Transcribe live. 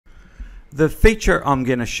The feature I'm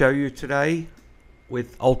going to show you today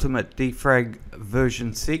with UltimateDefrag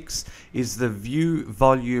version 6 is the View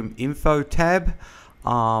Volume Info tab.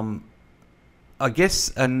 I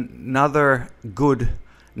guess another good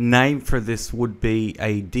name for this would be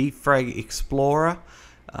a Defrag Explorer.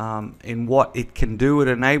 In what it can do, it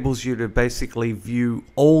enables you to basically view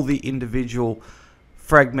all the individual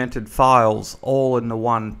fragmented files all in the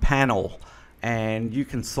one panel, and you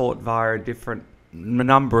can sort via a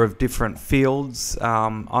number of different fields.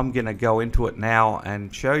 I'm going to go into it now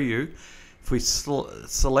and show you. If we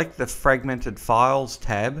select the Fragmented Files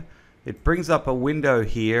tab, it brings up a window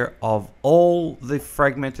here of all the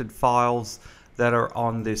fragmented files that are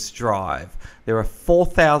on this drive. There are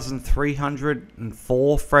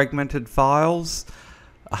 4,304 fragmented files,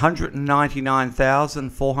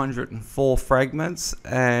 199,404 fragments,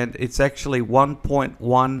 and it's actually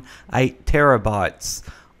 1.18 terabytes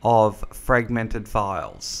of fragmented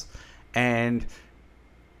files. And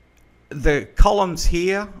the columns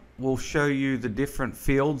here will show you the different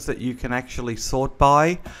fields that you can actually sort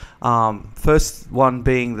by. First one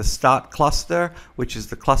being the start cluster, which is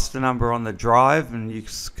the cluster number on the drive, and you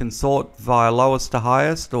can sort via lowest to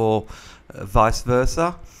highest or vice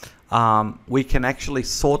versa. We can actually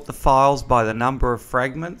sort the files by the number of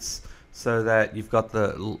fragments, so that you've got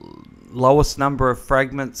the lowest number of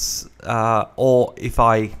fragments, or if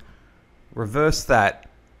I reverse that,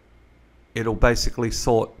 it'll basically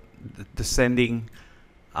sort descending,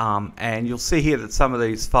 and you'll see here that some of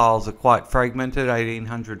these files are quite fragmented.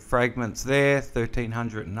 1800 fragments there,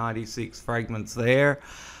 1396 fragments there,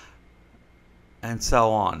 and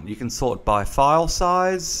so on. You can sort by file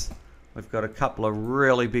size. We've got a couple of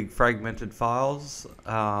really big fragmented files.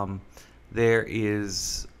 There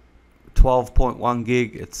is 12.1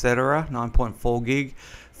 gig, etc., 9.4 gig.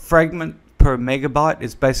 Fragment per megabyte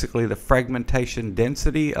is basically the fragmentation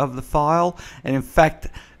density of the file, and in fact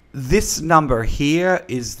this number here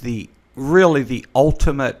is really the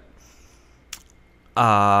ultimate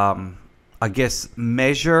I guess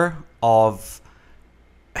measure of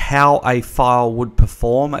how a file would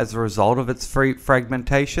perform as a result of its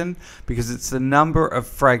fragmentation, because it's the number of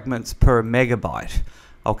fragments per megabyte.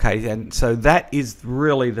 Okay, and so that is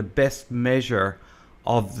really the best measure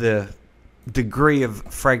of the degree of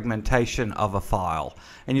fragmentation of a file.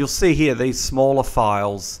 And you'll see here these smaller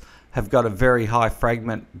files have got a very high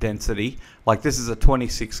fragment density. Like this is a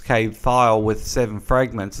 26K file with 7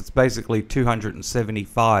 fragments. It's basically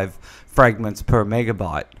 275 fragments per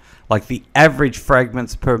megabyte. Like the average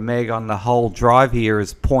fragments per meg on the whole drive here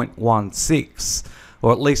is 0.16.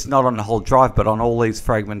 Or at least not on the whole drive, but on all these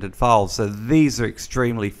fragmented files. So these are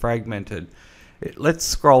extremely fragmented. Let's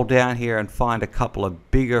scroll down here and find a couple of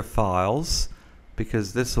bigger files,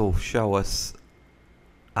 because this will show us.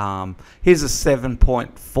 Here's a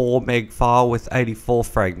 7.4 meg file with 84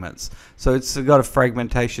 fragments. So it's got a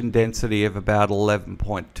fragmentation density of about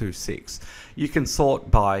 11.26. You can sort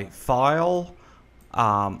by file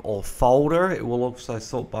or folder. It will also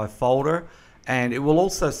sort by folder, and it will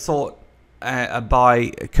also sort by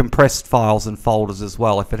compressed files and folders as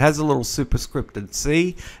well. If it has a little superscripted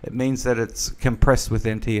C, it means that it's compressed with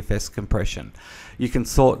NTFS compression. You can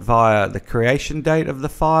sort via the creation date of the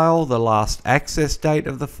file, the last access date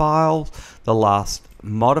of the files, the last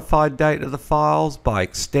modified date of the files, by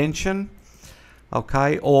extension,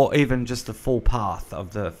 okay, or even just the full path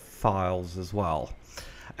of the files as well.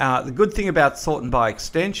 The good thing about sorting by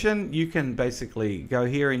extension, you can basically go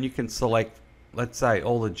here and you can select, let's say,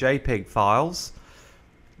 all the JPEG files.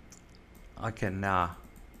 I can,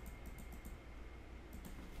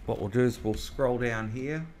 what we'll do is we'll scroll down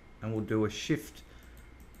here and we'll do a shift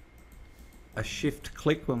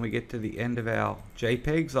click when we get to the end of our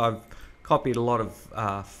JPEGs. I've copied a lot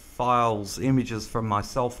of images from my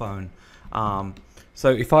cell phone. So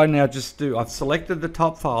if I now just do, I've selected the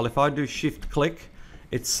top file. If I do shift click,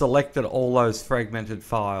 it's selected all those fragmented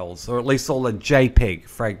files, or at least all the JPEG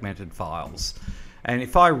fragmented files. And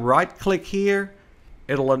if I right click here,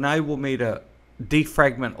 it'll enable me to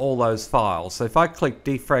defragment all those files. So if I click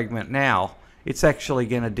defragment now, it's actually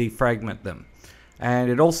going to defragment them.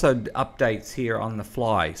 And it also updates here on the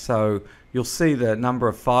fly. So you'll see the number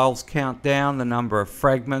of files count down, the number of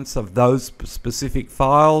fragments of those specific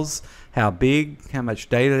files, how big, how much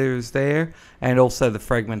data is there, and also the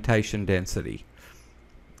fragmentation density.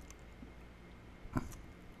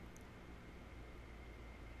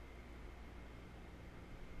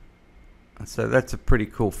 So that's a pretty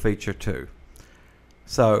cool feature too.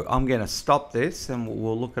 So I'm going to stop this and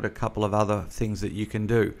we'll look at a couple of other things that you can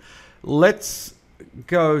do. Let's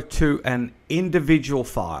go to an individual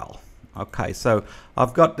file. Okay, so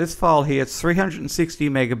I've got this file here. It's 360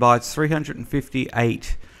 megabytes,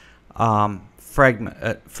 358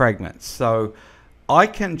 fragments. So I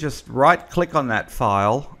can just right click on that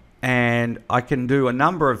file and I can do a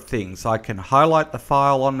number of things. I can highlight the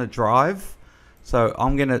file on the drive. So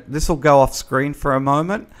this will go off screen for a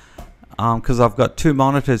moment because I've got two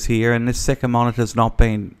monitors here and this second monitor's not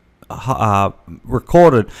been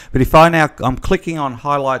recorded. But if I'm clicking on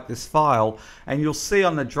highlight this file, and you'll see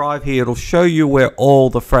on the drive here, it'll show you where all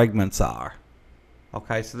the fragments are.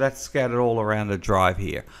 Okay, so that's scattered all around the drive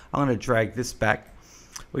here. I'm going to drag this back.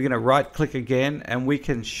 We're going to right click again and we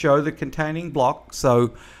can show the containing block.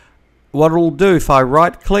 So what it'll do, if I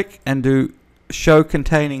right click and do show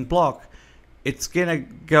containing block, it's going to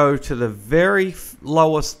go to the very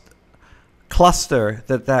lowest cluster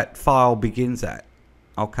that file begins at.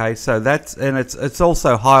 Okay, so it's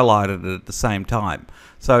also highlighted at the same time.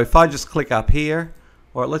 So if I just click up here,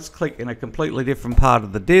 or let's click in a completely different part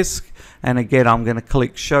of the disk, and again I'm going to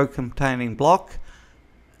click show containing block,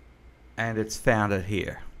 and it's found it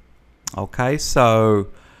here. Okay, so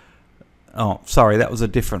oh sorry, that was a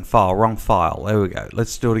different file, wrong file. There we go.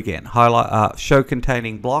 Let's do it again. Highlight show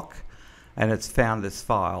containing block, and it's found this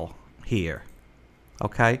file here.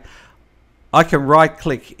 Okay, I can right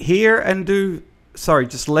click here and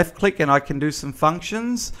just left click and I can do some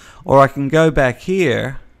functions, or I can go back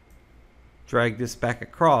here, drag this back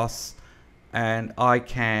across, and I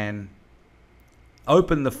can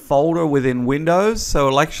open the folder within Windows. So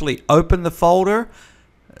it'll actually open the folder,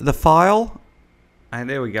 the file, and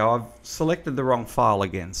there we go. I've selected the wrong file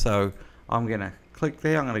again. So I'm going to click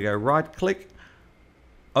there. I'm going to go right click,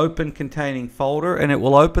 open containing folder, and it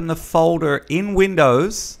will open the folder in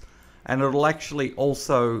Windows, and it'll actually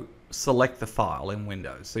also select the file in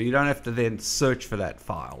Windows. So you don't have to then search for that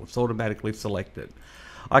file. It's automatically selected.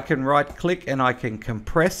 I can right click and I can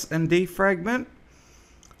compress and defragment.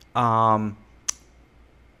 And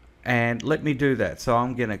let me do that. So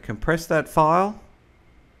I'm going to compress that file.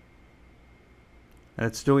 And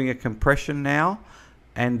it's doing a compression now.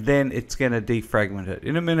 And then it's going to defragment it.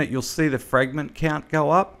 In a minute you'll see the fragment count go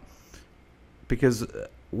up, because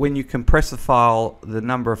when you compress a file, the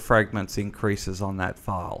number of fragments increases on that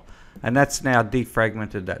file. And that's now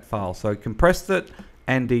defragmented that file. So I compressed it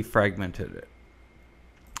and defragmented it.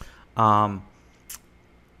 And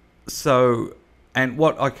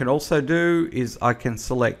what I can also do is I can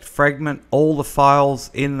select fragment all the files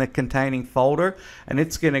in the containing folder, and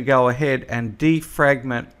it's going to go ahead and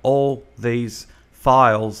defragment all these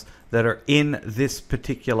files that are in this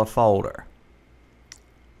particular folder,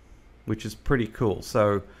 which is pretty cool.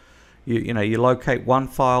 So you locate one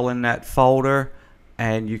file in that folder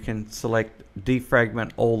and you can select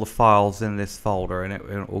defragment all the files in this folder, and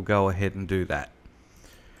it will go ahead and do that.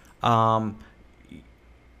 Let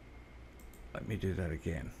me do that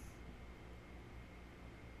again.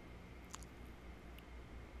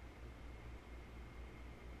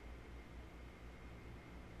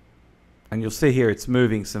 And you'll see here it's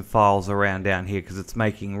moving some files around down here because it's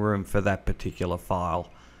making room for that particular file.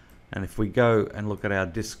 And if we go and look at our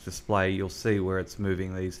disk display, you'll see where it's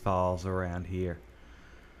moving these files around here.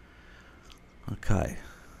 Okay.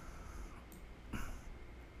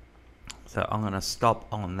 So I'm going to stop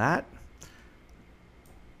on that.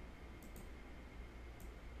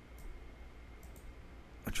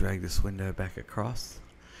 I'll drag this window back across.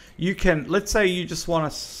 You can, let's say you just want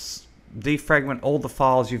to defragment all the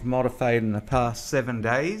files you've modified in the past 7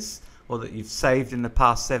 days, or that you've saved in the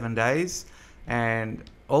past 7 days.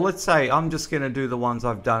 Or let's say I'm just going to do the ones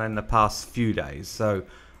I've done in the past few days. So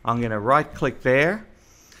I'm going to right click there,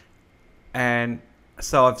 and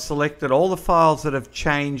so I've selected all the files that have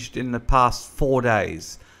changed in the past 4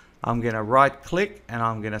 days. I'm going to right click and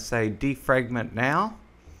I'm going to say defragment now,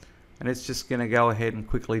 and it's just going to go ahead and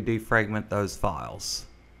quickly defragment those files.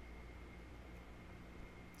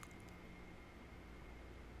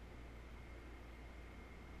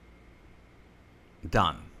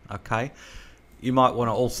 Done. Okay. You might want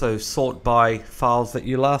to also sort by files that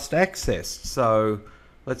you last accessed. So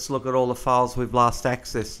let's look at all the files we've last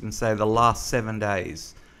accessed and say the last 7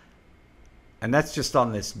 days. And that's just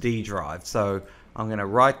on this D drive. So I'm going to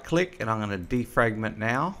right click and I'm going to defragment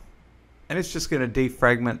now. And it's just going to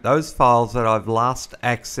defragment those files that I've last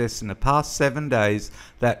accessed in the past 7 days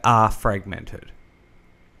that are fragmented.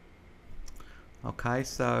 Okay,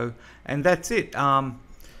 so, and that's it.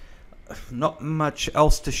 Not much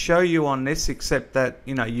else to show you on this, except that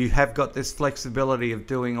you have got this flexibility of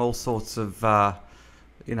doing all sorts of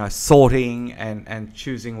sorting and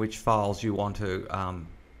choosing which files you want to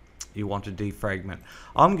defragment.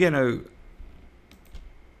 I'm going to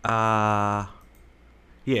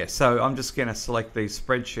Yeah, so I'm just going to select these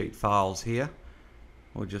spreadsheet files here.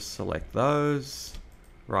 We'll just select those,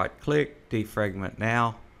 right click, defragment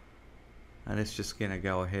now, and it's just going to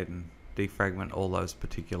go ahead and defragment all those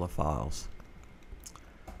particular files.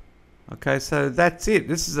 Okay, so that's it.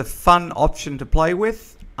 This is a fun option to play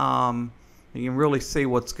with. You can really see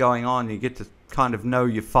what's going on. You get to kind of know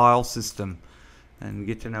your file system and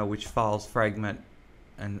get to know which files fragment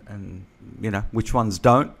and you know which ones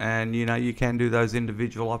don't, and you know you can do those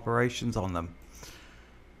individual operations on them.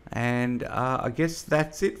 And I guess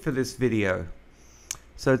that's it for this video.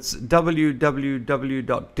 So it's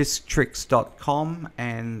www.disktricks.com,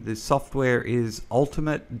 and the software is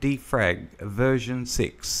UltimateDefrag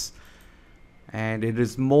V6. And it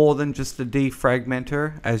is more than just a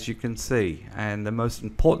defragmenter, as you can see. And the most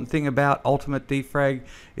important thing about UltimateDefrag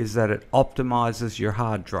is that it optimizes your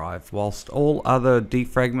hard drive. Whilst all other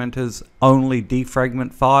defragmenters only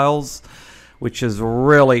defragment files, which is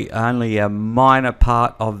really only a minor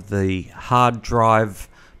part of the hard drive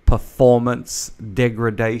performance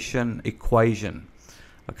degradation equation.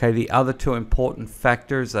 Okay, the other two important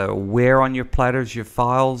factors are where on your platters your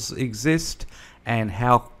files exist and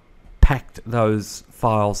how packed those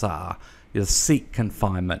files are, your seek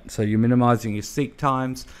confinement. So you're minimizing your seek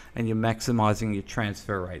times and you're maximizing your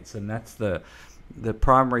transfer rates, and that's the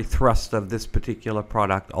primary thrust of this particular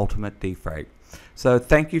product, UltimateDefrag. So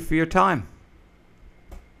thank you for your time.